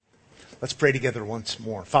Let's pray together once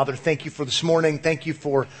more. Father, thank you for this morning. Thank you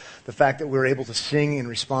for the fact that we're able to sing in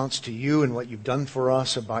response to you and what you've done for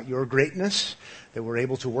us about your greatness, that we're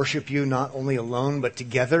able to worship you not only alone but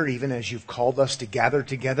together, even as you've called us to gather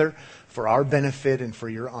together for our benefit and for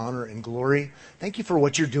your honor and glory. Thank you for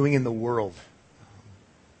what you're doing in the world.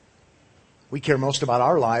 We care most about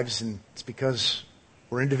our lives, and it's because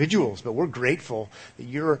we're individuals, but we're grateful that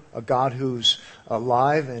you're a God who's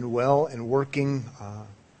alive and well and working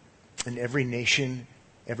in every nation,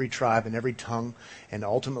 every tribe, and every tongue, and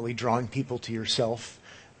ultimately drawing people to yourself,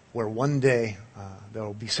 where one day there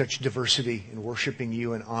will be such diversity in worshiping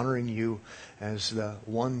you and honoring you as the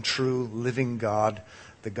one true living God,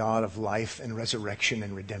 the God of life and resurrection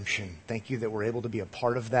and redemption. Thank you that we're able to be a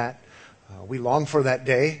part of that. We long for that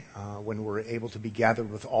day when we're able to be gathered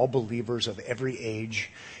with all believers of every age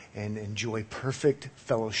and enjoy perfect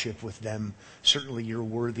fellowship with them. Certainly you're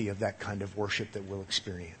worthy of that kind of worship that we'll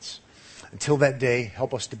experience. Until that day,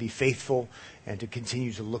 help us to be faithful and to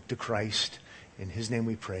continue to look to Christ. In His name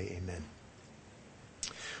we pray, amen.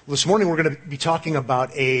 Well, this morning we're going to be talking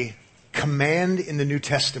about a command in the New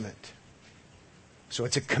Testament. So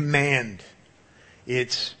it's a command.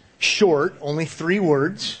 It's short, only 3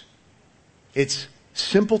 words. It's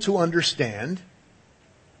simple to understand.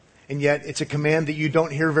 And yet it's a command that you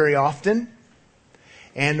don't hear very often.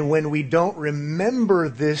 And when we don't remember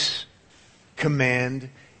this command,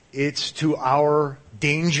 it's to our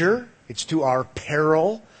danger. It's to our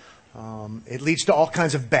peril. It leads to all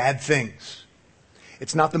kinds of bad things.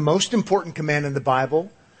 It's not the most important command in the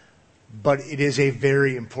Bible, but it is a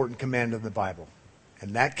very important command in the Bible.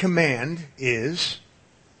 And that command is,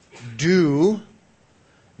 do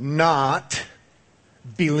not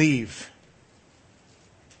believe.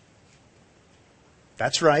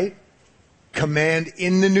 That's right. Command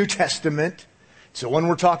in the New Testament. It's the one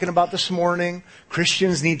we're talking about this morning.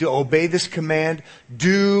 Christians need to obey this command.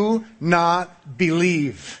 Do not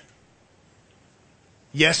believe.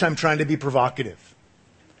 Yes, I'm trying to be provocative.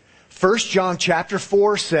 1 John chapter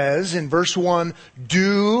 4 says in verse 1,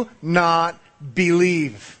 do not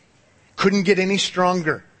believe. Couldn't get any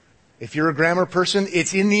stronger. If you're a grammar person,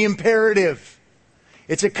 it's in the imperative.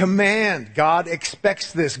 It's a command. God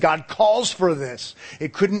expects this. God calls for this.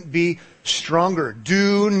 It couldn't be stronger.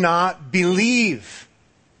 Do not believe.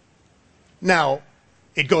 Now,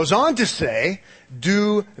 it goes on to say,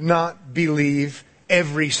 do not believe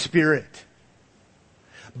every spirit.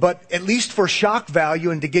 But at least for shock value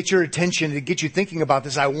and to get your attention, to get you thinking about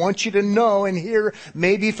this, I want you to know and hear,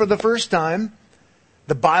 maybe for the first time,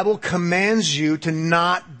 the Bible commands you to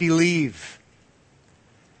not believe.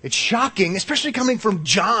 It's shocking, especially coming from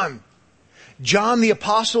John. John, the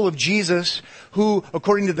apostle of Jesus, who,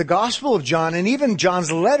 according to the Gospel of John and even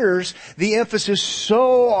John's letters, the emphasis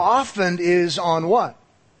so often is on what?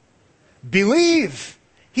 Believe.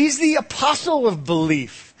 He's the apostle of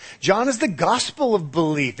belief. John is the gospel of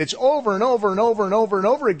belief. It's over and over and over and over and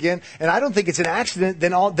over again. And I don't think it's an accident.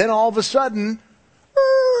 Then all of a sudden,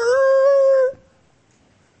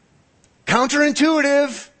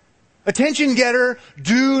 counterintuitive, attention getter,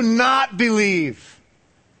 do not believe.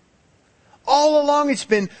 All along it's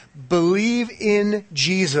been believe in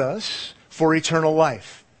Jesus for eternal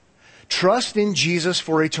life. Trust in Jesus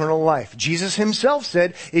for eternal life. Jesus himself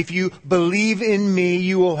said, if you believe in me,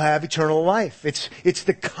 you will have eternal life. It's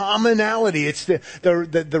the commonality. It's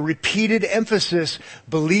the repeated emphasis.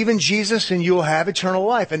 Believe in Jesus and you will have eternal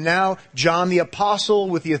life. And now John the apostle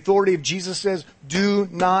with the authority of Jesus says, do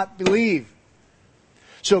not believe.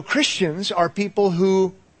 So Christians are people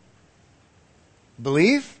who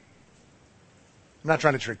believe. I'm not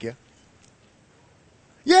trying to trick you.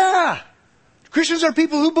 Yeah! Christians are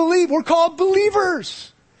people who believe. We're called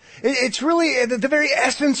believers. It's really the very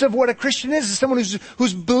essence of what a Christian is someone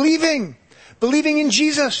who's believing. Believing in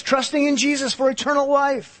Jesus, trusting in Jesus for eternal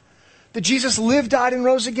life. That Jesus lived, died, and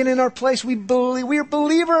rose again in our place. We are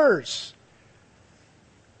believers.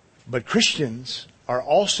 But Christians are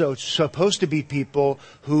also supposed to be people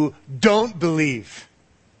who don't believe.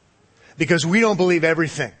 Because we don't believe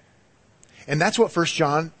everything. And that's what 1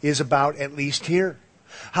 John is about, at least here.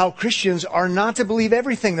 How Christians are not to believe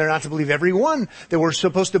everything. They're not to believe everyone. That we're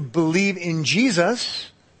supposed to believe in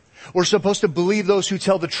Jesus. We're supposed to believe those who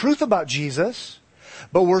tell the truth about Jesus.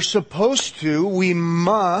 But we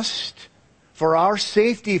must, for our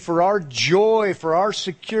safety, for our joy, for our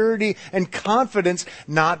security and confidence,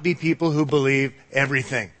 not be people who believe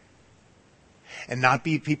everything. And not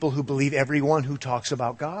be people who believe everyone who talks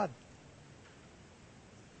about God.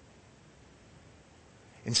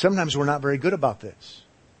 And sometimes we're not very good about this.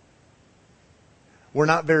 We're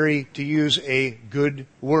not very, to use a good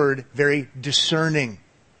word, very discerning.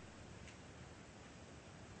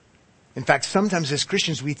 In fact, sometimes as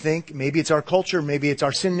Christians we think, maybe it's our culture, maybe it's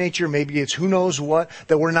our sin nature, maybe it's who knows what,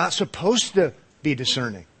 that we're not supposed to be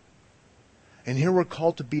discerning. And here we're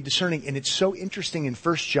called to be discerning. And it's so interesting in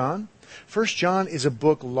 1 John. 1 John is a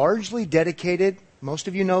book largely dedicated, most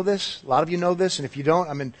of you know this, a lot of you know this, and if you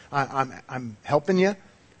don't, I'm helping you.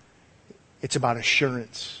 It's about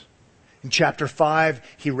assurance. In chapter 5,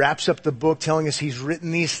 he wraps up the book telling us he's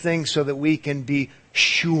written these things so that we can be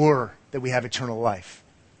sure that we have eternal life.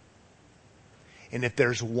 And if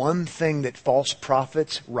there's one thing that false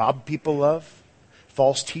prophets rob people of,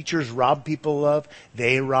 false teachers rob people of,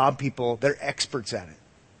 they rob people, they're experts at it.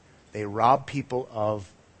 They rob people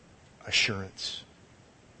of assurance.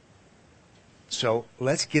 So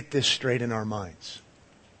let's get this straight in our minds.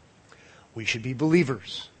 We should be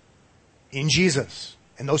believers in Jesus.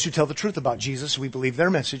 And those who tell the truth about Jesus, we believe their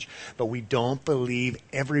message, but we don't believe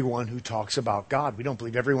everyone who talks about God. We don't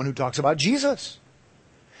believe everyone who talks about Jesus.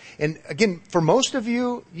 And again, for most of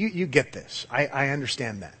you, you get this. I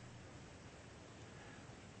understand that.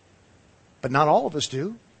 But not all of us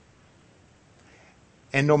do.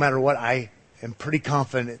 And no matter what, I am pretty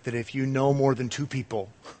confident that if you know more than 2 people,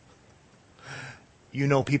 you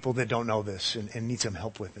know people that don't know this and need some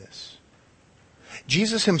help with this.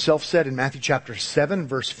 Jesus himself said in Matthew chapter 7,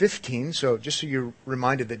 verse 15, so just so you're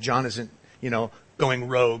reminded that John isn't, going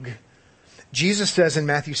rogue. Jesus says in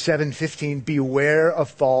Matthew 7:15, beware of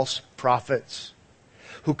false prophets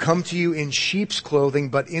who come to you in sheep's clothing,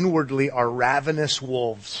 but inwardly are ravenous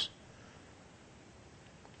wolves.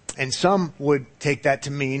 And some would take that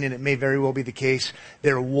to mean, and it may very well be the case,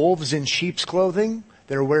 they're wolves in sheep's clothing.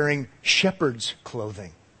 They're wearing shepherd's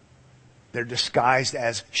clothing. They're disguised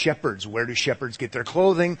as shepherds. Where do shepherds get their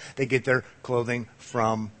clothing? They get their clothing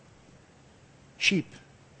from sheep.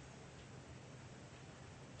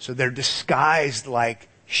 So they're disguised like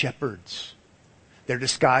shepherds. They're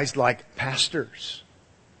disguised like pastors,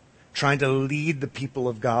 trying to lead the people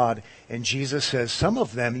of God. And Jesus says some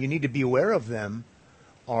of them, you need to be aware of them,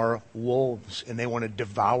 are wolves. And they want to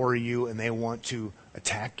devour you and they want to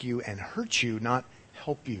attack you and hurt you, not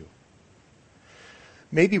help you.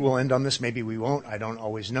 Maybe we'll end on this, maybe we won't. I don't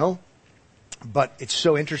always know. But it's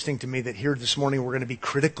so interesting to me that here this morning we're going to be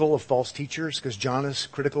critical of false teachers, because John is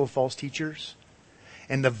critical of false teachers.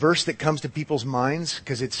 And the verse that comes to people's minds,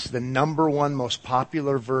 because it's the number one most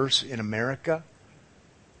popular verse in America.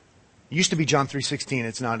 It used to be John 3:16.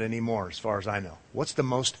 It's not anymore, as far as I know. What's the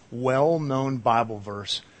most well-known Bible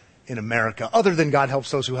verse in America, other than God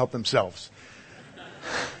helps those who help themselves?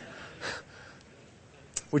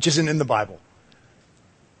 Which isn't in the Bible.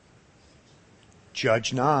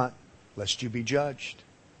 Judge not, lest you be judged.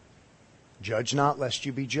 Judge not, lest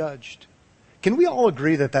you be judged. Can we all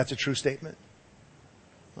agree that that's a true statement?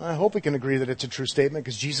 I hope we can agree that it's a true statement,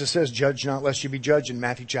 because Jesus says, judge not, lest you be judged in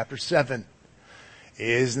Matthew chapter 7.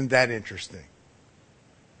 Isn't that interesting?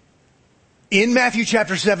 In Matthew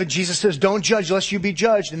chapter 7, Jesus says, don't judge lest you be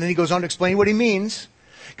judged. And then he goes on to explain what he means.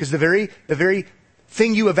 Because the very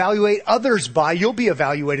thing you evaluate others by, you'll be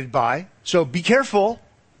evaluated by. So be careful.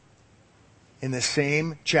 In the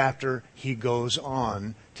same chapter, he goes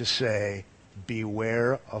on to say,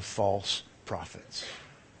 beware of false prophets.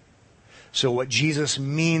 So what Jesus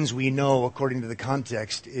means, we know, according to the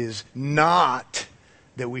context, is not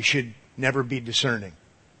that we should never be discerning,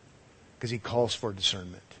 because he calls for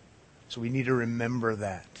discernment. So we need to remember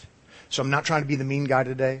that. So I'm not trying to be the mean guy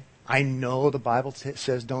today. I know the Bible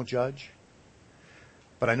says don't judge,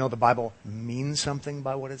 but I know the Bible means something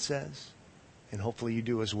by what it says, and hopefully you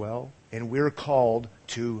do as well. And we're called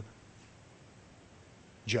to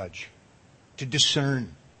judge, to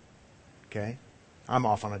discern. Okay? I'm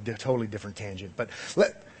off on a totally different tangent, but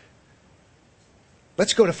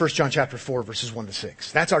let's go to 1 John chapter 4, verses 1 to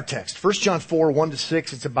 6. That's our text. 1 John 4, 1 to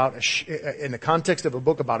 6, it's about, in the context of a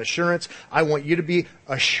book about assurance. I want you to be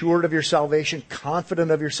assured of your salvation,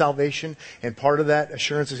 confident of your salvation, and part of that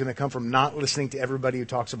assurance is going to come from not listening to everybody who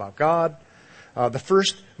talks about God. The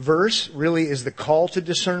first verse really is the call to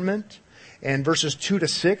discernment, and verses 2 to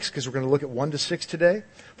 6, because we're going to look at 1 to 6 today.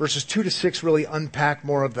 Verses 2 to 6 really unpack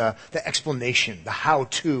more of the explanation, the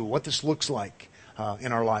how-to, what this looks like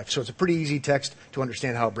in our life. So it's a pretty easy text to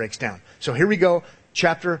understand how it breaks down. So here we go.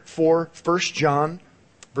 Chapter 4, 1 John,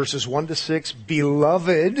 verses 1 to 6.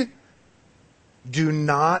 Beloved, do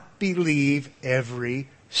not believe every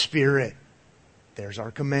spirit. There's our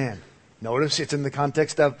command. Notice it's in the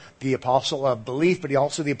context of the apostle of belief, but he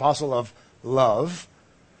also the apostle of love.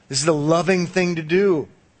 This is the loving thing to do.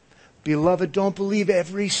 Beloved, don't believe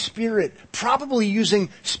every spirit. Probably using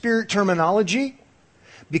spirit terminology,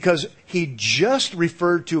 because he just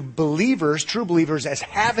referred to believers, true believers, as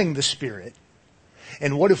having the Spirit.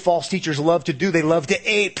 And what do false teachers love to do? They love to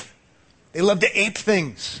ape. They love to ape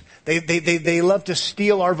things. They love to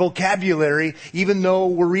steal our vocabulary, even though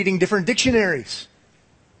we're reading different dictionaries.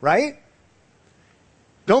 Right?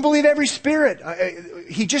 Don't believe every spirit.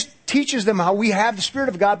 He just teaches them how we have the Spirit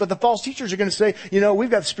of God, but the false teachers are going to say, we've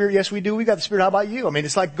got the Spirit. Yes, we do. We've got the Spirit. How about you? I mean,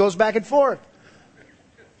 it's like it goes back and forth.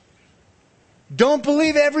 Don't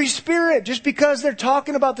believe every spirit. Just because they're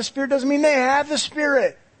talking about the Spirit doesn't mean they have the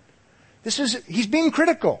Spirit. He's being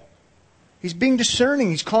critical. He's being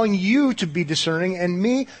discerning. He's calling you to be discerning and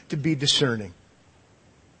me to be discerning.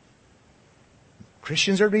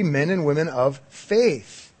 Christians are to be men and women of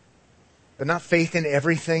faith, but not faith in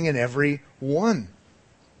everything and everyone.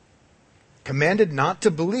 Commanded not to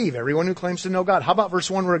believe everyone who claims to know God. How about verse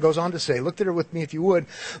 1 where it goes on to say, look at it with me if you would,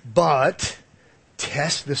 but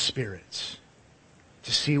test the spirits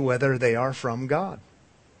to see whether they are from God.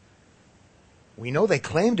 We know they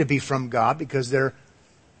claim to be from God because they're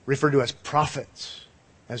referred to as prophets,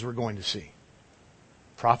 as we're going to see.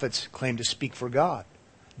 Prophets claim to speak for God.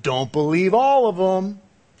 Don't believe all of them,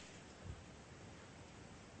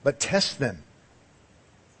 but test them.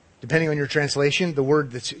 Depending on your translation, the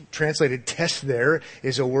word that's translated test there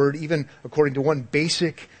is a word, even according to one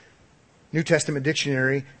basic New Testament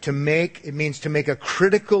dictionary, it means to make a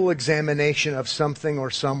critical examination of something or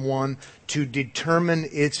someone to determine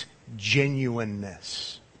its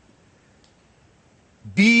genuineness.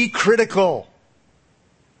 Be critical.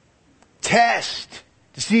 Test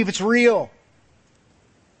to see if it's real.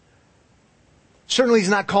 Certainly he's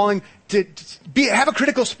not calling to have a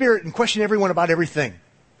critical spirit and question everyone about everything.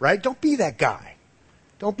 Right? Don't be that guy.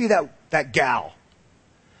 Don't be that gal.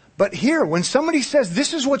 But here, when somebody says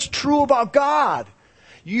this is what's true about God,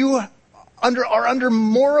 you are under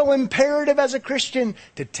moral imperative as a Christian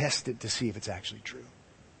to test it to see if it's actually true.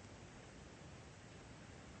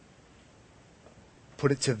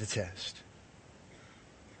 Put it to the test.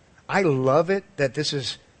 I love it that this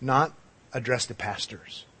is not addressed to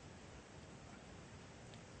pastors.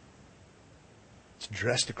 It's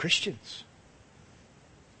addressed to Christians.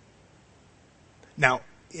 Now,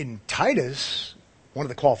 in Titus, one of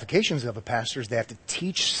the qualifications of a pastor is they have to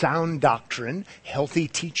teach sound doctrine, healthy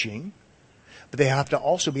teaching, but they have to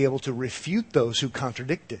also be able to refute those who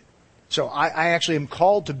contradict it. So I actually am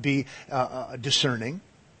called to be discerning.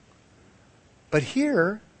 But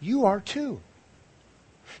here, you are too.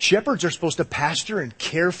 Shepherds are supposed to pastor and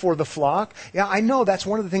care for the flock. Yeah, I know that's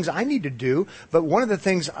one of the things I need to do, but one of the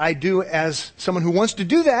things I do as someone who wants to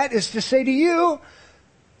do that is to say to you,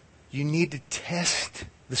 you need to test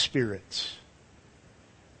the spirits.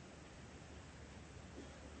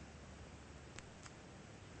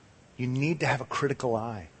 You need to have a critical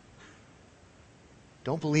eye.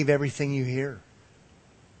 Don't believe everything you hear.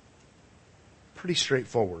 Pretty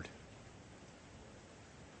straightforward.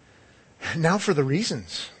 Now for the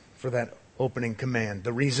reasons for that opening command.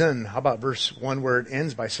 The reason, how about verse 1 where it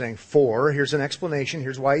ends by saying, for, here's an explanation,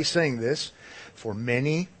 here's why he's saying this. For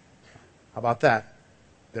many, how about that?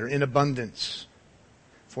 They're in abundance.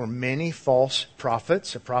 For many false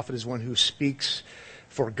prophets, a prophet is one who speaks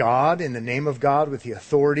for God, in the name of God, with the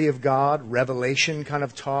authority of God, revelation kind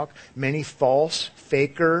of talk. Many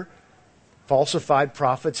falsified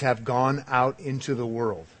prophets have gone out into the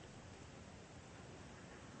world.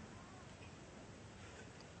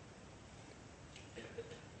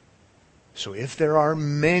 So if there are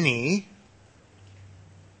many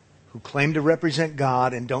who claim to represent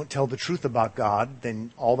God and don't tell the truth about God,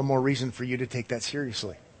 then all the more reason for you to take that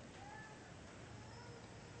seriously.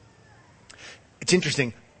 It's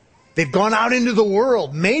interesting. They've gone out into the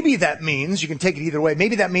world. Maybe that means, you can take it either way,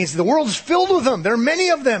 maybe that means the world is filled with them. There are many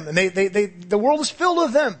of them, and the world is filled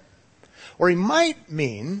with them. Or he might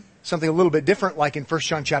mean something a little bit different, like in 1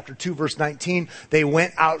 John chapter 2, verse 19, they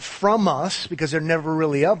went out from us because they're never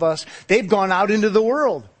really of us. They've gone out into the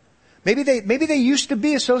world. Maybe they used to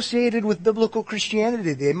be associated with biblical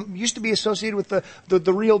Christianity. They used to be associated with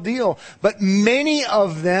the real deal. But many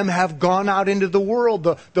of them have gone out into the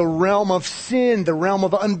world, the realm of sin, the realm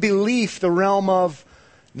of unbelief, the realm of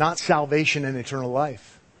not salvation and eternal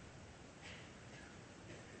life.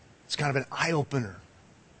 It's kind of an eye-opener.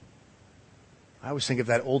 I always think of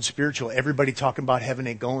that old spiritual, everybody talking about heaven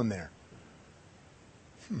ain't going there.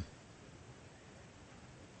 It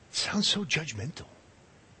sounds so judgmental.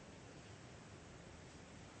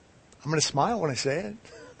 I'm going to smile when I say it.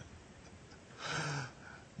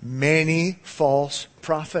 Many false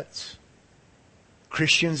prophets.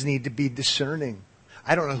 Christians need to be discerning.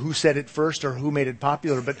 I don't know who said it first or who made it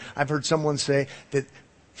popular, but I've heard someone say that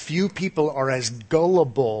few people are as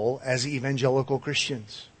gullible as evangelical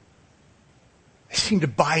Christians. They seem to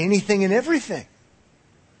buy anything and everything.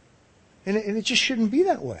 And it just shouldn't be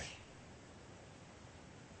that way.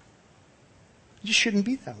 It just shouldn't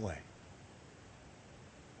be that way.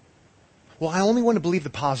 Well, I only want to believe the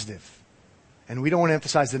positive, and we don't want to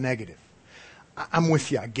emphasize the negative. I'm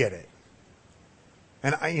with you. I get it.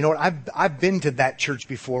 And you know what? I've been to that church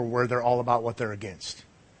before where they're all about what they're against.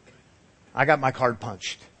 I got my card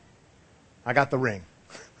punched. I got the ring.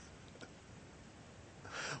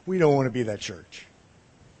 We don't want to be that church.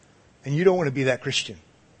 And you don't want to be that Christian.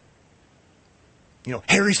 You know,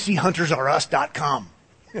 HarryCHuntersReUs.com.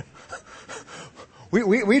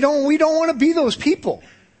 We don't want to be those people.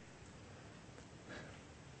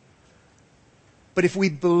 But if we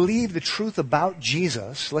believe the truth about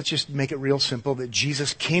Jesus, let's just make it real simple, that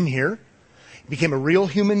Jesus came here, became a real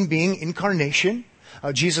human being, incarnation.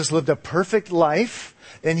 Jesus lived a perfect life.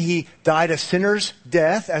 Then he died a sinner's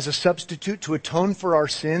death as a substitute to atone for our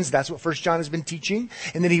sins. That's what 1 John has been teaching.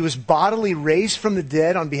 And then he was bodily raised from the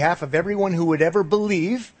dead on behalf of everyone who would ever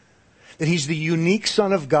believe that he's the unique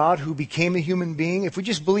Son of God who became a human being. If we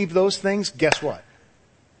just believe those things, guess what?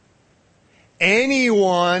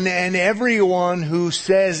 Anyone and everyone who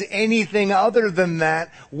says anything other than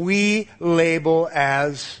that, we label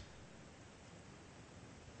as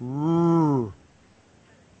we're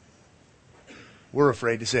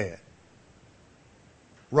afraid to say it.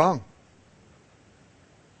 Wrong.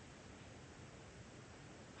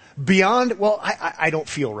 Beyond, well, I don't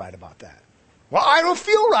feel right about that. Well, I don't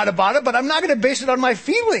feel right about it, but I'm not going to base it on my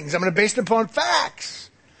feelings. I'm going to base it upon facts.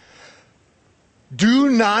 Do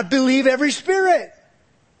not believe every spirit.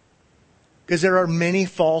 Because there are many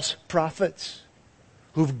false prophets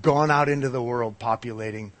who've gone out into the world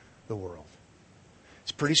populating the world.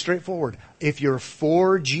 It's pretty straightforward. If you're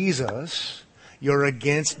for Jesus, you're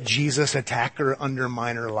against Jesus attacker,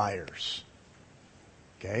 underminer, liars.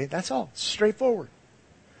 Okay? That's all. It's straightforward.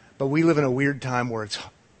 But we live in a weird time where it's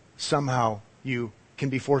somehow you can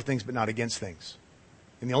be for things but not against things.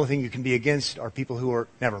 And the only thing you can be against are people who are,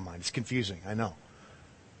 never mind, it's confusing, I know.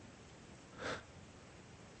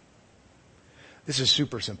 This is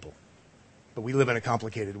super simple. But we live in a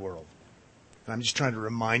complicated world. And I'm just trying to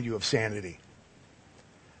remind you of sanity.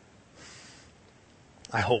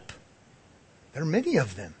 I hope. There are many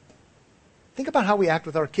of them. Think about how we act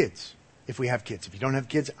with our kids, if we have kids. If you don't have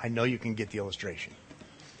kids, I know you can get the illustration.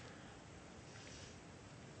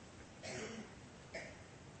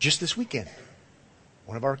 Just this weekend,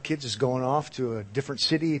 one of our kids is going off to a different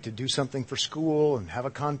city to do something for school and have a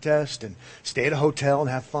contest and stay at a hotel and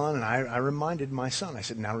have fun. And I reminded my son, I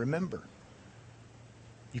said, now remember,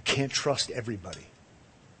 you can't trust everybody.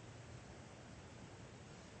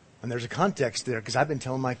 And there's a context there because I've been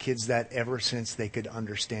telling my kids that ever since they could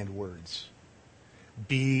understand words.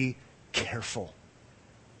 Be careful.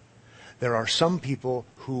 There are some people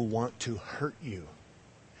who want to hurt you.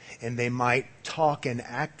 And they might talk and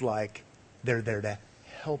act like they're there to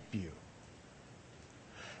help you.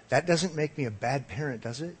 That doesn't make me a bad parent,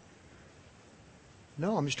 does it?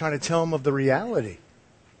 No, I'm just trying to tell them of the reality.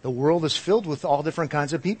 The world is filled with all different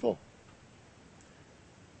kinds of people.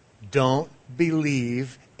 Don't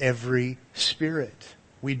believe every spirit.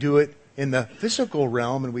 We do it in the physical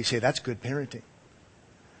realm and we say that's good parenting.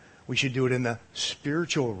 We should do it in the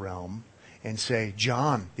spiritual realm and say,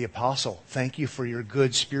 John, the apostle, thank you for your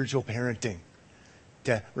good spiritual parenting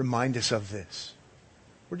to remind us of this.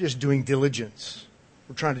 We're just doing diligence.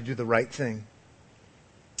 We're trying to do the right thing.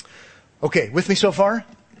 Okay, with me so far?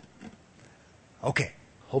 Okay,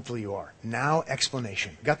 hopefully you are. Now,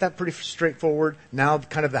 explanation. Got that pretty straightforward. Now,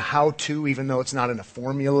 kind of the how-to, even though it's not in a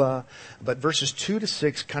formula. But verses 2 to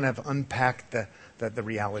 6 kind of unpack the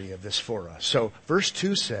reality of this for us. So, verse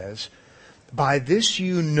 2 says, by this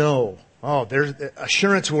you know. Oh, there's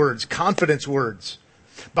assurance words, confidence words.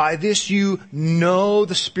 By this you know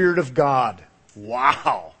the Spirit of God.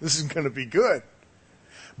 Wow, this is going to be good.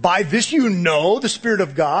 By this you know the Spirit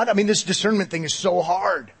of God. I mean, this discernment thing is so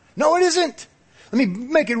hard. No, it isn't. Let me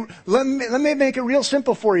make it real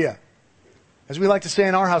simple for you. As we like to say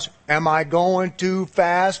in our house, am I going too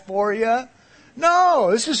fast for you?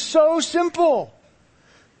 No, this is so simple.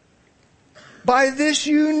 By this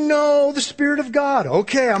you know the Spirit of God.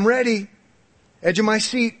 Okay, I'm ready. Edge of my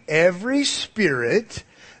seat. Every spirit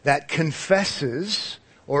that confesses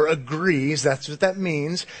or agrees, that's what that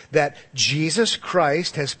means, that Jesus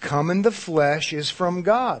Christ has come in the flesh is from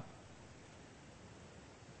God.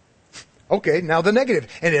 Okay, now the negative.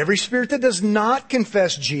 And every spirit that does not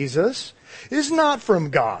confess Jesus is not from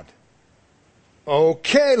God.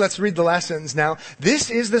 Okay, let's read the last sentence now. This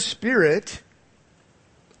is the spirit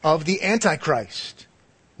of the Antichrist.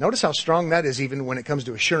 Notice how strong that is even when it comes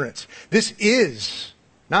to assurance. This is,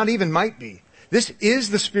 not even might be. This is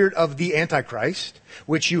the spirit of the Antichrist,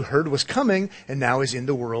 which you heard was coming and now is in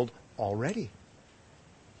the world already.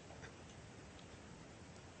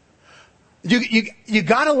 You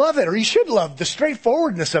gotta love it, or you should love the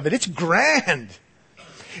straightforwardness of it. It's grand.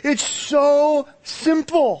 It's so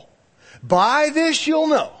simple. By this you'll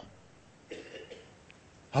know.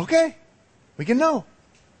 Okay, we can know.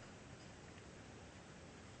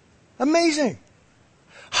 Amazing.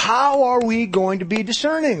 How are we going to be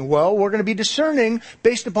discerning? Well, we're going to be discerning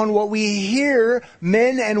based upon what we hear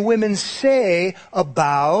men and women say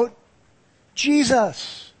about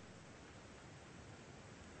Jesus.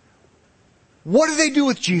 What do they do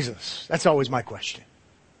with Jesus? That's always my question.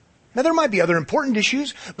 Now, there might be other important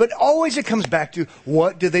issues, but always it comes back to,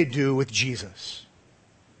 what do they do with Jesus?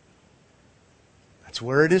 That's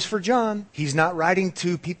where it is for John. He's not writing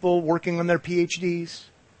to people working on their PhDs.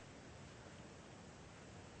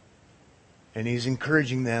 And he's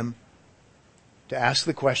encouraging them to ask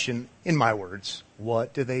the question, in my words,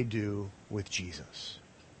 what do they do with Jesus?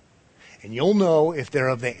 And you'll know if they're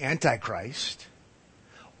of the Antichrist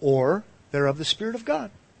or they're of the Spirit of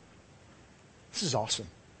God. This is awesome.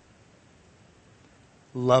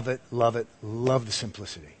 Love it, love it, love the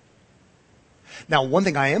simplicity. Now, one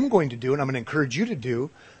thing I am going to do, and I'm going to encourage you to do,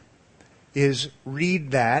 is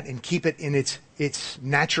read that and keep it in its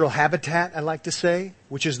natural habitat, I like to say,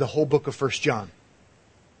 which is the whole book of 1 John.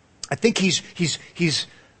 I think he's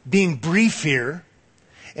being brief here,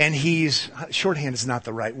 and shorthand is not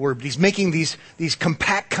the right word, but he's making these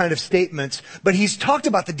compact kind of statements, but he's talked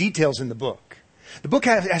about the details in the book. The book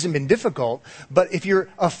hasn't been difficult, but if you're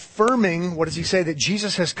affirming, what does he say, that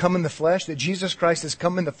Jesus has come in the flesh, that Jesus Christ has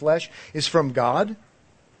come in the flesh is from God?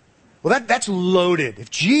 Well, that's loaded. If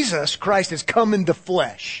Jesus Christ has come in the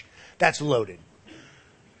flesh, that's loaded.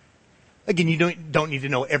 Again, you don't need to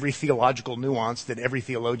know every theological nuance that every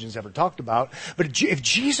theologian's ever talked about, but if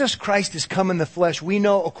Jesus Christ has come in the flesh, we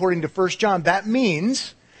know, according to 1 John, that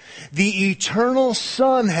means the eternal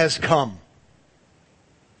Son has come.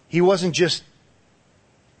 He wasn't just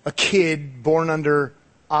a kid born under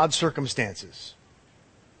odd circumstances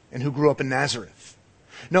and who grew up in Nazareth.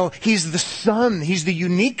 No, he's the Son. He's the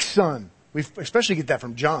unique Son. We especially get that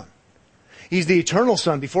from John. He's the eternal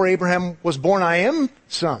Son. Before Abraham was born, I am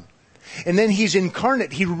Son. And then he's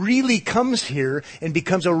incarnate. He really comes here and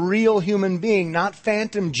becomes a real human being, not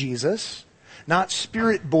phantom Jesus, not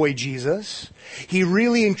spirit boy Jesus. He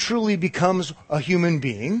really and truly becomes a human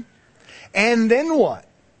being. And then what?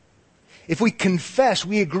 If we confess,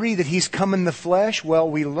 we agree that he's come in the flesh, well,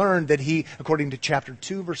 we learned that he, according to chapter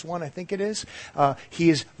 2, verse 1, I think it is, he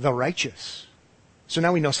is the righteous. So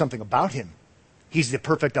now we know something about him. He's the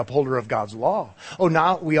perfect upholder of God's law. Oh,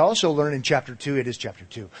 now we also learn in chapter 2, it is chapter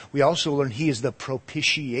 2, we also learn he is the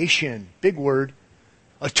propitiation, big word,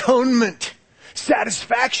 atonement,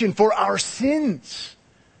 satisfaction for our sins.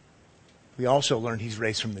 We also learn he's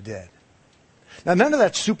raised from the dead. Now, none of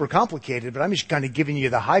that's super complicated, but I'm just kind of giving you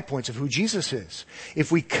the high points of who Jesus is.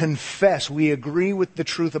 If we confess, we agree with the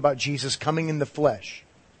truth about Jesus coming in the flesh.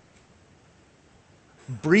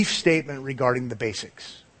 Brief statement regarding the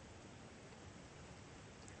basics.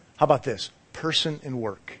 How about this? Person and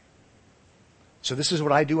work. So this is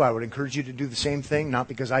what I do. I would encourage you to do the same thing, not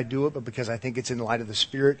because I do it, but because I think it's in light of the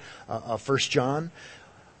Spirit of 1 John.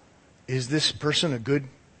 Is this person a good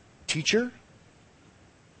teacher?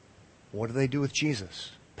 What do they do with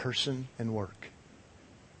Jesus? Person and work.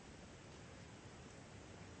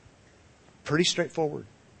 Pretty straightforward.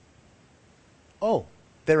 Oh,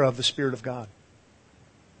 they're of the Spirit of God.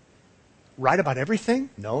 Right about everything?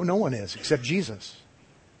 No, no one is, except Jesus.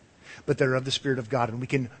 But they're of the Spirit of God, and we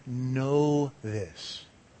can know this.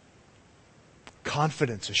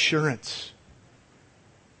 Confidence, assurance.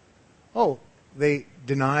 Oh, they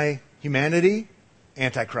deny humanity?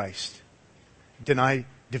 Antichrist. Deny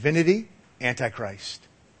divinity? Antichrist.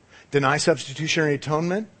 Deny substitutionary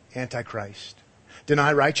atonement? Antichrist.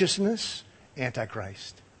 Deny righteousness?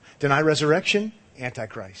 Antichrist. Deny resurrection?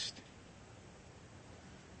 Antichrist.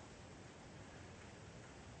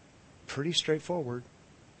 Pretty straightforward.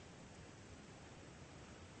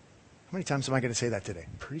 How many times am I going to say that today?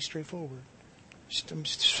 Pretty straightforward. I'm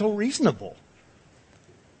just so reasonable.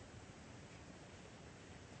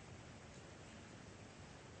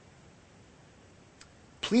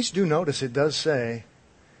 Please do notice it does say,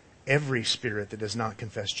 every spirit that does not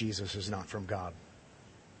confess Jesus is not from God.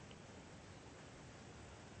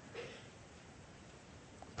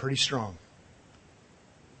 Pretty strong.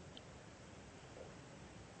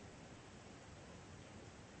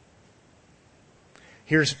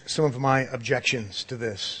 Here's some of my objections to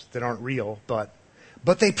this that aren't real, but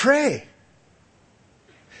they pray.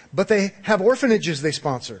 But they have orphanages they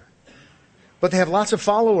sponsor. But they have lots of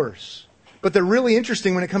followers. But they're really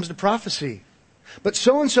interesting when it comes to prophecy. But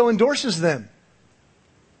so-and-so endorses them.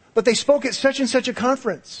 But they spoke at such and such a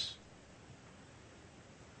conference.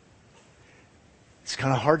 It's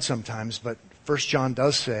kind of hard sometimes, but 1 John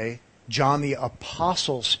does say, John the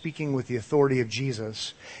apostle speaking with the authority of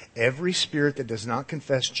Jesus, every spirit that does not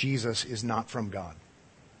confess Jesus is not from God.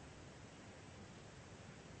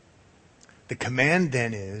 The command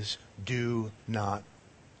then is, do not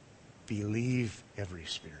believe every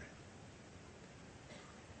spirit.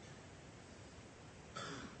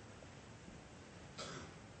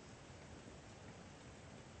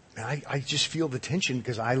 And I just feel the tension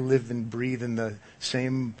because I live and breathe in the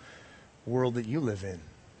same world that you live in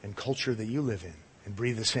and culture that you live in and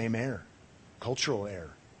breathe the same air, cultural air.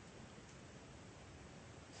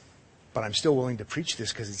 But I'm still willing to preach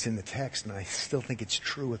this because it's in the text and I still think it's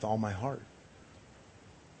true with all my heart.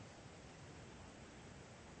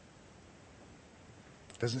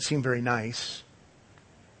 Doesn't seem very nice.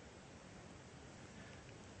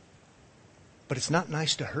 But it's not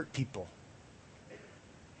nice to hurt people.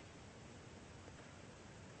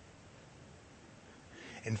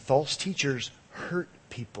 And false teachers hurt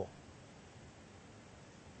people.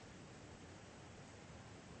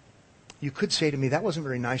 You could say to me, that wasn't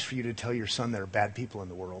very nice for you to tell your son there are bad people in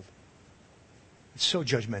the world. It's so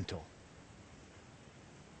judgmental.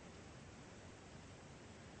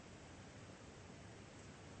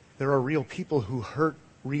 There are real people who hurt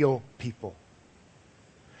real people.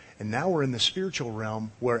 And now we're in the spiritual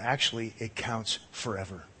realm where actually it counts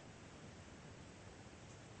forever.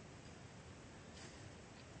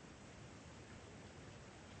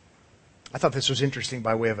 I thought this was interesting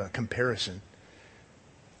by way of a comparison.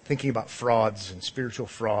 Thinking about frauds and spiritual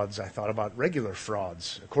frauds, I thought about regular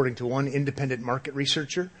frauds. According to one independent market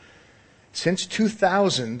researcher, since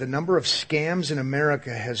 2000, the number of scams in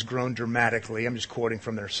America has grown dramatically. I'm just quoting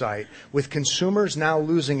from their site, with consumers now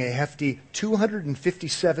losing a hefty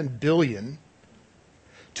 $257 billion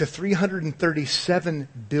to $337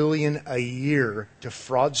 billion a year to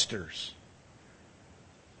fraudsters.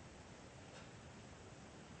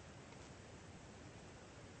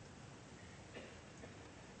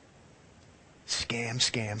 Scam,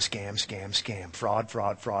 scam, scam, scam, scam. Fraud,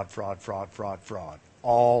 fraud, fraud, fraud, fraud, fraud, fraud.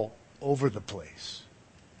 All over the place.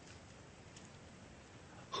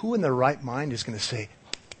 Who in their right mind is going to say,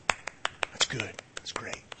 that's good, that's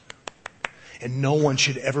great. And no one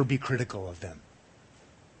should ever be critical of them.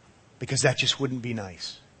 Because that just wouldn't be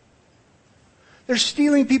nice. They're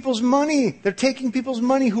stealing people's money. They're taking people's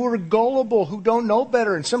money who are gullible, who don't know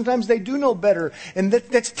better. And sometimes they do know better. And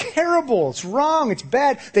that's terrible. It's wrong. It's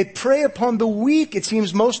bad. They prey upon the weak, it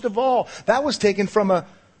seems, most of all. That was taken from a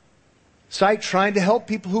site trying to help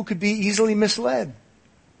people who could be easily misled.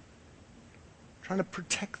 Trying to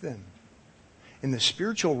protect them. In the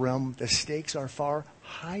spiritual realm, the stakes are far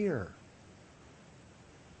higher.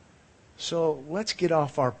 So let's get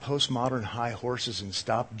off our postmodern high horses and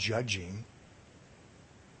stop judging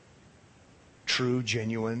true,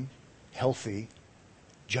 genuine, healthy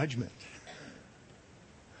judgment.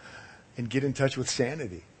 And get in touch with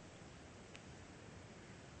sanity.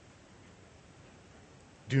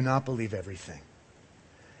 Do not believe everything.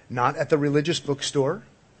 Not at the religious bookstore.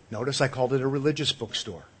 Notice I called it a religious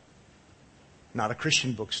bookstore. Not a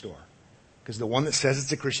Christian bookstore. Because the one that says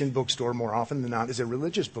it's a Christian bookstore more often than not is a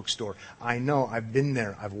religious bookstore. I know, I've been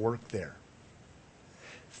there, I've worked there.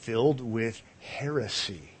 Filled with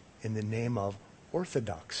heresy in the name of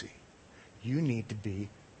orthodoxy. You need to be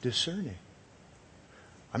discerning.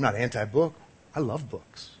 I'm not anti-book. I love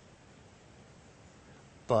books.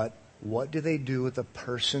 But what do they do with the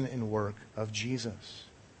person and work of Jesus?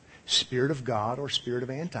 Spirit of God or spirit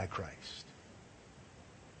of Antichrist?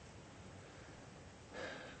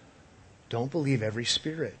 Don't believe every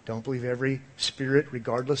spirit. Don't believe every spirit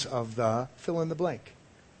regardless of the fill in the blank.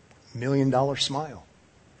 $1 million smile.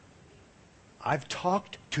 I've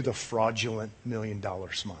talked to the fraudulent $1 million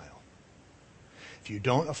smile. If you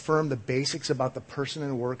don't affirm the basics about the person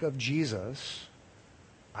and work of Jesus,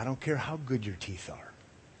 I don't care how good your teeth are,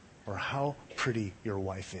 or how pretty your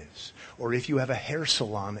wife is, or if you have a hair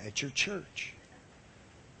salon at your church.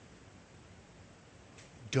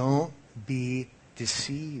 Don't be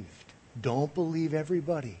deceived. Don't believe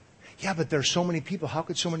everybody. Yeah, but there's so many people. How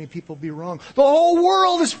could so many people be wrong? The whole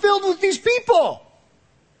world is filled with these people.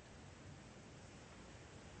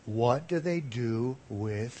 What do they do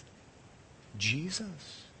with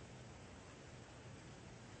Jesus?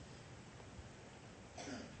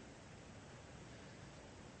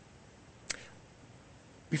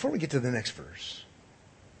 Before we get to the next verse,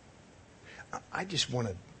 I just want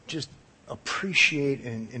to just appreciate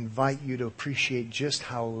and invite you to appreciate just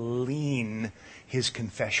how lean his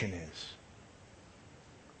confession is.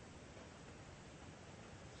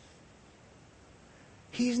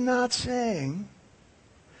 He's not saying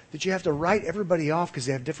that you have to write everybody off because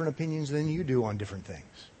they have different opinions than you do on different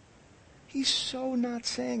things. He's so not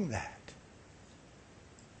saying that.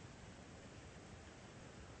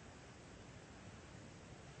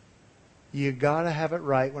 You got to have it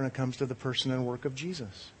right when it comes to the person and work of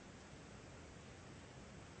Jesus.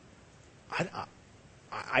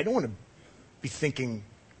 I don't want to be thinking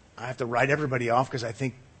I have to write everybody off because I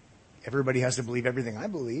think everybody has to believe everything I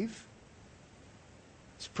believe.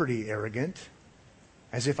 It's pretty arrogant.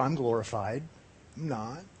 As if I'm glorified. I'm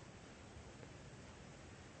not.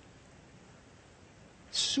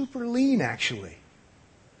 Super lean, actually.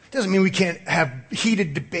 Doesn't mean we can't have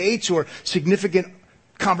heated debates or significant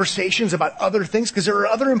conversations about other things, because there are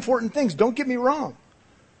other important things. Don't get me wrong.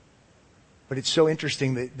 But it's so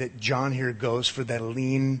interesting that John here goes for that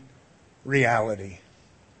lean reality,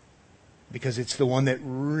 because it's the one that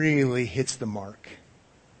really hits the mark.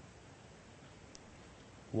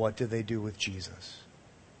 What do they do with Jesus?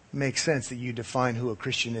 It makes sense that you define who a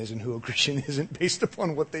Christian is and who a Christian isn't based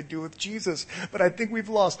upon what they do with Jesus. But I think we've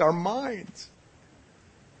lost our minds.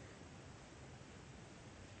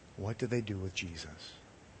 What do they do with Jesus?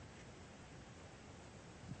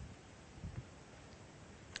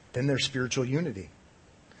 Then there's spiritual unity.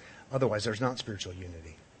 Otherwise, there's not spiritual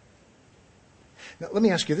unity. Now, let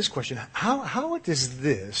me ask you this question. How does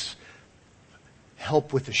this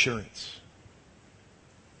help with assurance?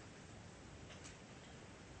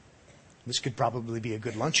 This could probably be a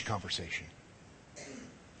good lunch conversation.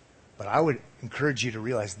 But I would encourage you to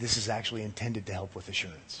realize this is actually intended to help with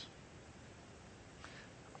assurance.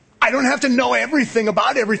 I don't have to know everything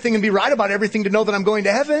about everything and be right about everything to know that I'm going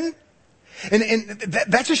to heaven. And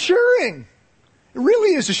that's assuring. It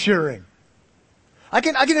really is assuring. I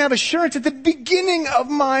can have assurance at the beginning of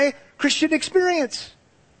my Christian experience.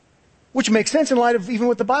 Which makes sense in light of even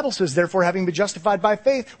what the Bible says. Therefore, having been justified by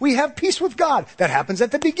faith, we have peace with God. That happens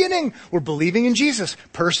at the beginning. We're believing in Jesus,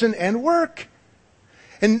 person and work.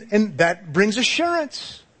 And that brings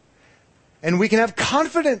assurance. And we can have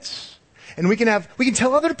confidence. And we can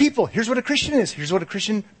tell other people, here's what a Christian is. Here's what a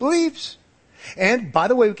Christian believes. And by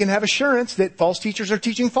the way, we can have assurance that false teachers are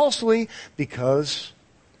teaching falsely because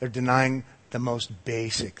they're denying the most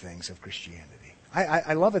basic things of Christianity.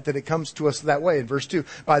 I love it that it comes to us that way in verse 2.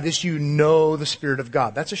 By this you know the Spirit of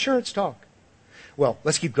God. That's assurance talk. Well,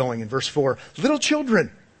 let's keep going in verse 4. Little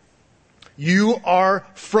children, you are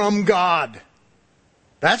from God.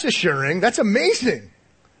 That's assuring. That's amazing.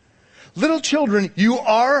 Little children, you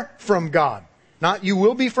are from God. Not you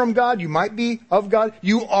will be from God, you might be of God.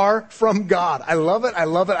 You are from God. I love it, I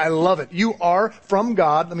love it, I love it. You are from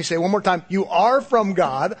God. Let me say it one more time. You are from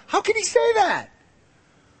God. How can he say that?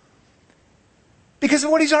 Because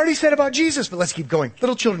of what he's already said about Jesus. But let's keep going.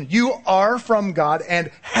 Little children, you are from God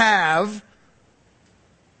and have,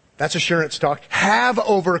 that's assurance talk, have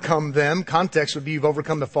overcome them. Context would be you've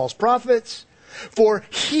overcome the false prophets. For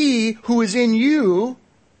he who is in you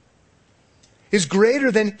is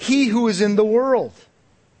greater than he who is in the world.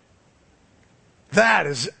 That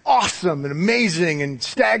is awesome and amazing and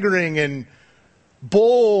staggering and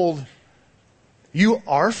bold. You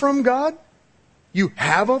are from God? You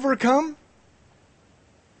have overcome?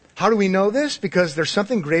 How do we know this? Because there's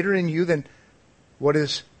something greater in you than what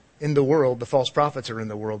is in the world. The false prophets are in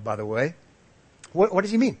the world, by the way. What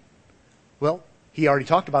does he mean? Well, he already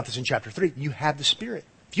talked about this in chapter 3. You have the Spirit.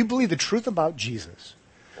 If you believe the truth about Jesus,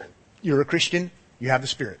 you're a Christian, you have the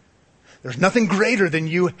Spirit. There's nothing greater than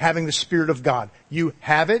you having the Spirit of God. You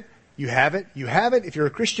have it, you have it, you have it. If you're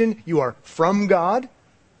a Christian, you are from God.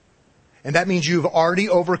 And that means you've already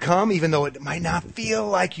overcome, even though it might not feel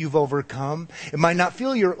like you've overcome. It might not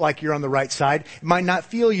feel like you're on the right side. It might not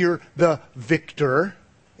feel you're the victor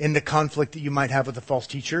in the conflict that you might have with a false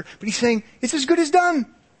teacher. But he's saying, it's as good as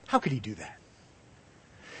done. How could he do that?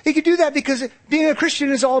 He could do that because being a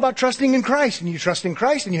Christian is all about trusting in Christ. And you trust in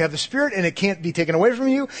Christ and you have the Spirit and it can't be taken away from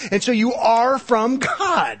you. And so you are from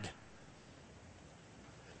God.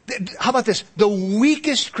 How about this? The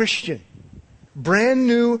weakest Christian, brand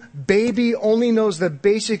new baby, only knows the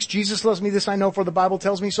basics. Jesus loves me, this I know, for the Bible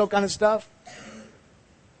tells me so kind of stuff.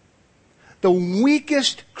 The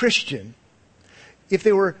weakest Christian, if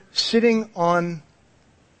they were sitting in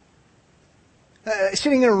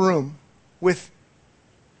a room with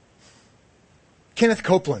Kenneth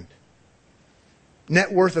Copeland,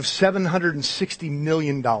 net worth of $760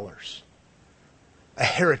 million, a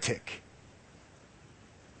heretic.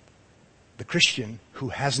 The Christian who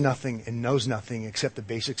has nothing and knows nothing except the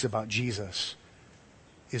basics about Jesus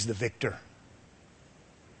is the victor,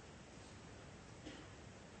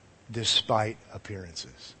 despite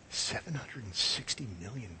appearances. $760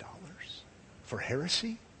 million for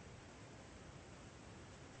heresy?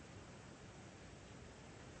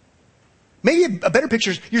 Maybe a better picture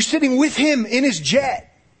is you're sitting with him in his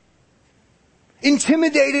jet,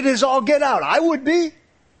 intimidated as all get out. I would be.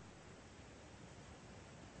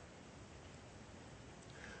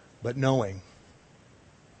 But knowing,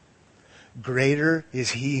 greater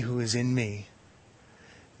is he who is in me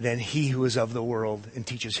than he who is of the world and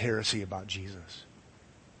teaches heresy about Jesus.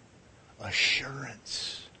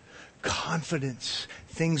 Assurance, confidence.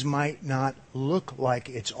 Things might not look like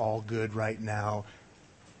it's all good right now,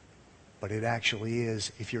 but it actually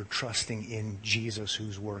is if you're trusting in Jesus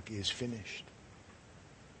whose work is finished.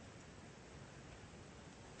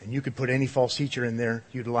 And you could put any false teacher in there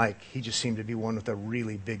you'd like. He just seemed to be one with a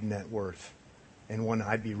really big net worth and one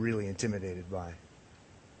I'd be really intimidated by.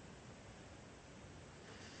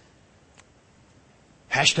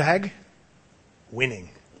 Hashtag winning.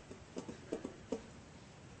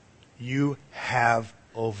 You have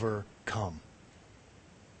overcome.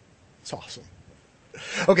 It's awesome.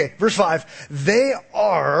 Okay, verse 5. They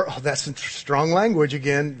are, that's strong language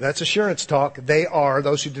again. That's assurance talk. They are,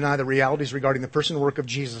 those who deny the realities regarding the person and work of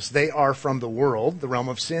Jesus. They are from the world, the realm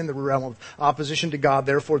of sin, the realm of opposition to God.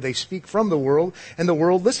 Therefore, they speak from the world, and the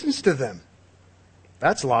world listens to them.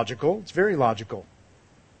 That's logical. It's very logical.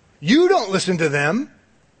 You don't listen to them,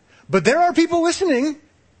 but there are people listening.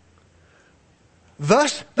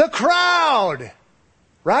 Thus, the crowd.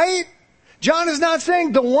 Right? John is not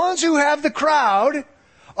saying the ones who have the crowd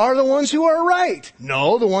are the ones who are right.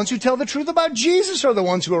 No, the ones who tell the truth about Jesus are the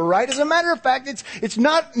ones who are right. As a matter of fact, it's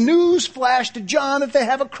not news flash to John that they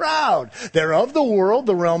have a crowd. They're of the world,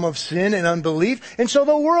 the realm of sin and unbelief, and so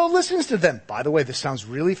the world listens to them. By the way, this sounds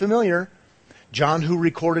really familiar. John, who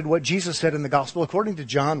recorded what Jesus said in the gospel according to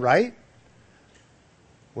John, right?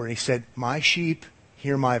 Where he said, my sheep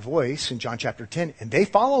hear my voice in John chapter 10, and they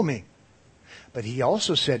follow me. But he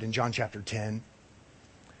also said in John chapter 10,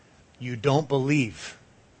 you don't believe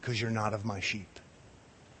because you're not of my sheep.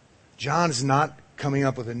 John is not coming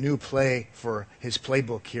up with a new play for his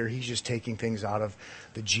playbook here. He's just taking things out of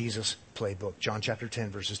the Jesus playbook. John chapter 10,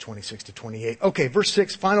 verses 26 to 28. Okay, verse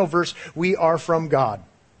 6, final verse. We are from God.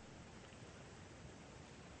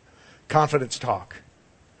 Confidence talk.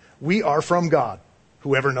 We are from God.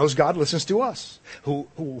 Whoever knows God listens to us.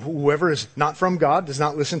 Whoever is not from God does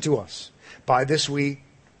not listen to us. By this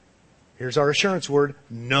here's our assurance word,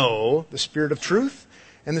 know the spirit of truth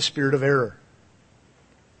and the spirit of error.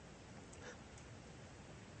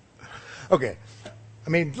 Okay. I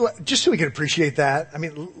mean, just so we can appreciate that, I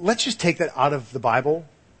mean, let's just take that out of the Bible,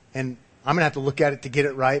 and I'm going to have to look at it to get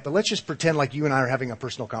it right, but let's just pretend like you and I are having a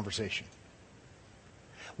personal conversation.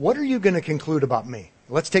 What are you going to conclude about me?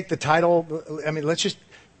 Let's take the title. I mean,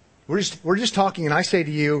 we're just talking, and I say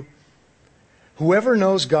to you, whoever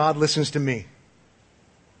knows God listens to me.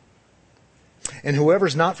 And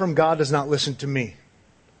whoever's not from God does not listen to me.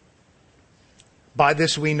 By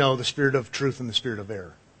this we know the spirit of truth and the spirit of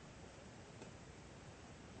error.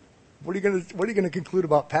 What are you going to conclude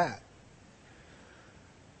about Pat?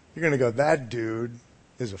 You're going to go, that dude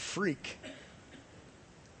is a freak.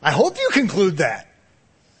 I hope you conclude that.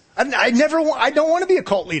 I don't want to be a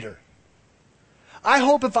cult leader. I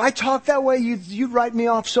hope if I talk that way, you'd write me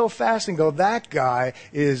off so fast and go, that guy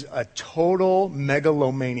is a total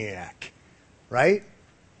megalomaniac. Right?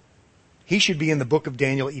 He should be in the book of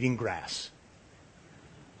Daniel eating grass.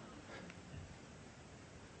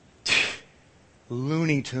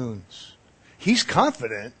 Looney Tunes. He's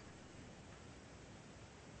confident,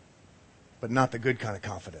 but not the good kind of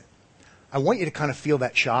confident. I want you to kind of feel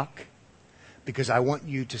that shock because I want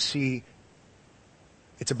you to see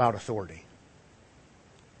it's about authority.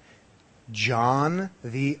 John,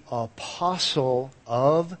 the apostle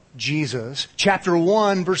of Jesus, chapter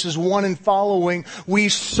 1, verses 1 and following, we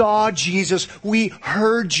saw Jesus, we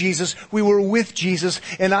heard Jesus, we were with Jesus,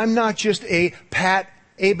 and I'm not just a Pat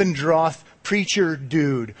Abendroth preacher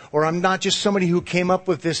dude, or I'm not just somebody who came up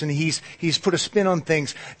with this and he's put a spin on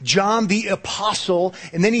things. John, the apostle,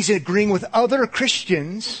 and then he's agreeing with other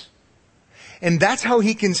Christians, and that's how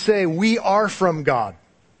he can say, we are from God.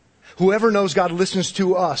 Whoever knows God listens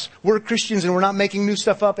to us. We're Christians and we're not making new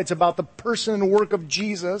stuff up. It's about the person and work of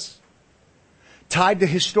Jesus tied to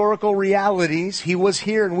historical realities. He was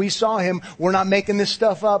here and we saw him. We're not making this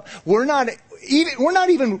stuff up. We're not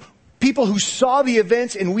even people who saw the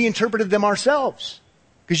events and we interpreted them ourselves.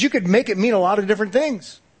 Because you could make it mean a lot of different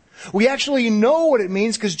things. We actually know what it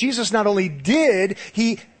means because Jesus not only did,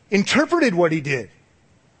 he interpreted what he did.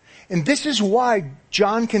 And this is why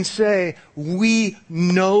John can say, we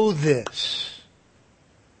know this.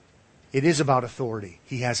 It is about authority.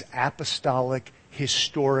 He has apostolic,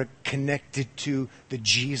 historic, connected to the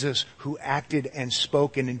Jesus who acted and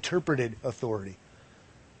spoke and interpreted authority.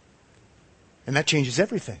 And that changes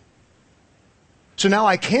everything. So now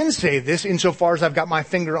I can say this insofar as I've got my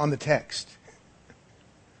finger on the text.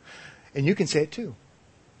 And you can say it too.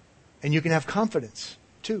 And you can have confidence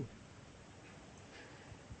too.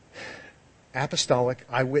 Apostolic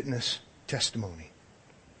eyewitness testimony.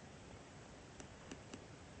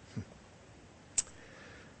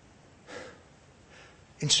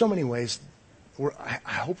 In so many ways,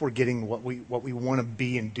 I hope we're getting what we want to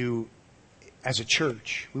be and do as a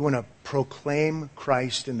church. We want to proclaim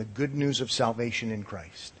Christ and the good news of salvation in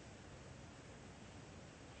Christ.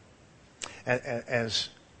 As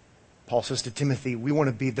Paul says to Timothy, we want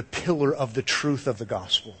to be the pillar of the truth of the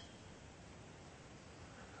gospel.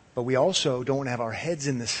 But we also don't want to have our heads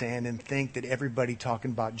in the sand and think that everybody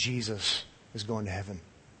talking about Jesus is going to heaven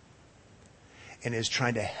and is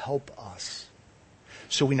trying to help us.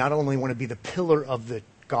 So we not only want to be the pillar of the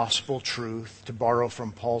gospel truth, to borrow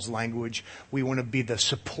from Paul's language, we want to be the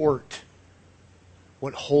support,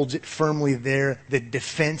 what holds it firmly there, the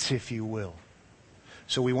defense, if you will.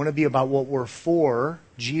 So we want to be about what we're for,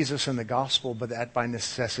 Jesus and the gospel, but that by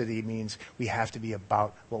necessity means we have to be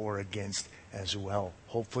about what we're against as well.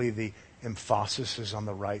 Hopefully the emphasis is on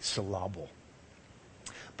the right syllable.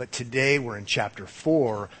 But today we're in chapter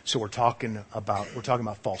 4, so we're talking about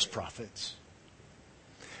false prophets.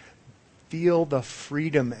 Feel the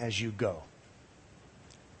freedom as you go.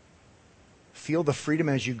 Feel the freedom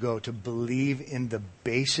as you go to believe in the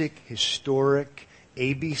basic, historic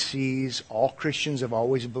ABCs all Christians have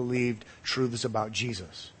always believed truths about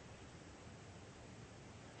Jesus.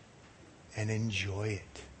 And enjoy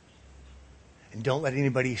it. And don't let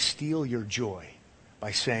anybody steal your joy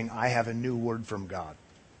by saying, I have a new word from God.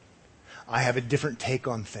 I have a different take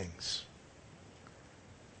on things.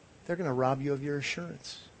 They're going to rob you of your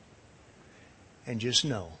assurance. And just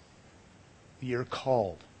know, you're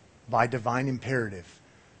called by divine imperative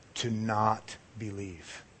to not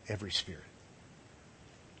believe every spirit.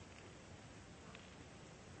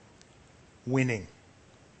 Winning,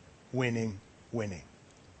 winning, winning.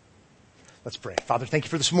 Let's pray. Father, thank you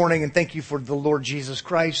for this morning, and thank you for the Lord Jesus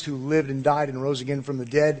Christ who lived and died and rose again from the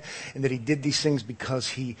dead, and that he did these things because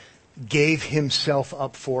he gave himself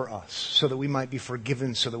up for us so that we might be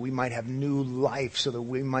forgiven, so that we might have new life, so that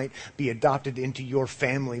we might be adopted into your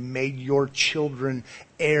family, made your children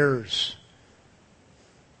heirs.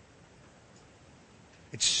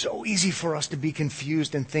 It's so easy for us to be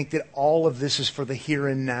confused and think that all of this is for the here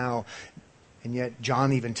and now. And yet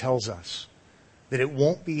John even tells us that it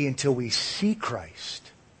won't be until we see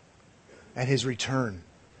Christ at his return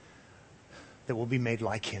that we'll be made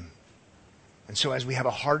like him. And so as we have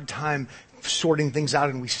a hard time sorting things out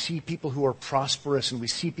and we see people who are prosperous and we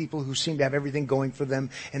see people who seem to have everything going for them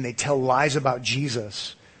and they tell lies about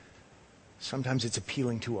Jesus, sometimes it's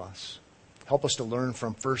appealing to us. Help us to learn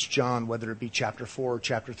from 1 John, whether it be chapter 4 or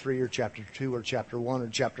chapter 3 or chapter 2 or chapter 1 or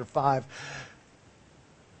chapter 5,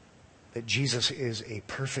 that Jesus is a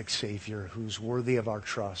perfect Savior who's worthy of our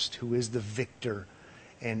trust, who is the victor,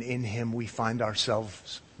 and in him we find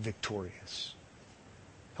ourselves victorious.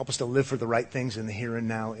 Help us to live for the right things in the here and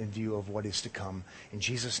now in view of what is to come. In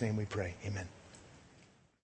Jesus' name we pray. Amen.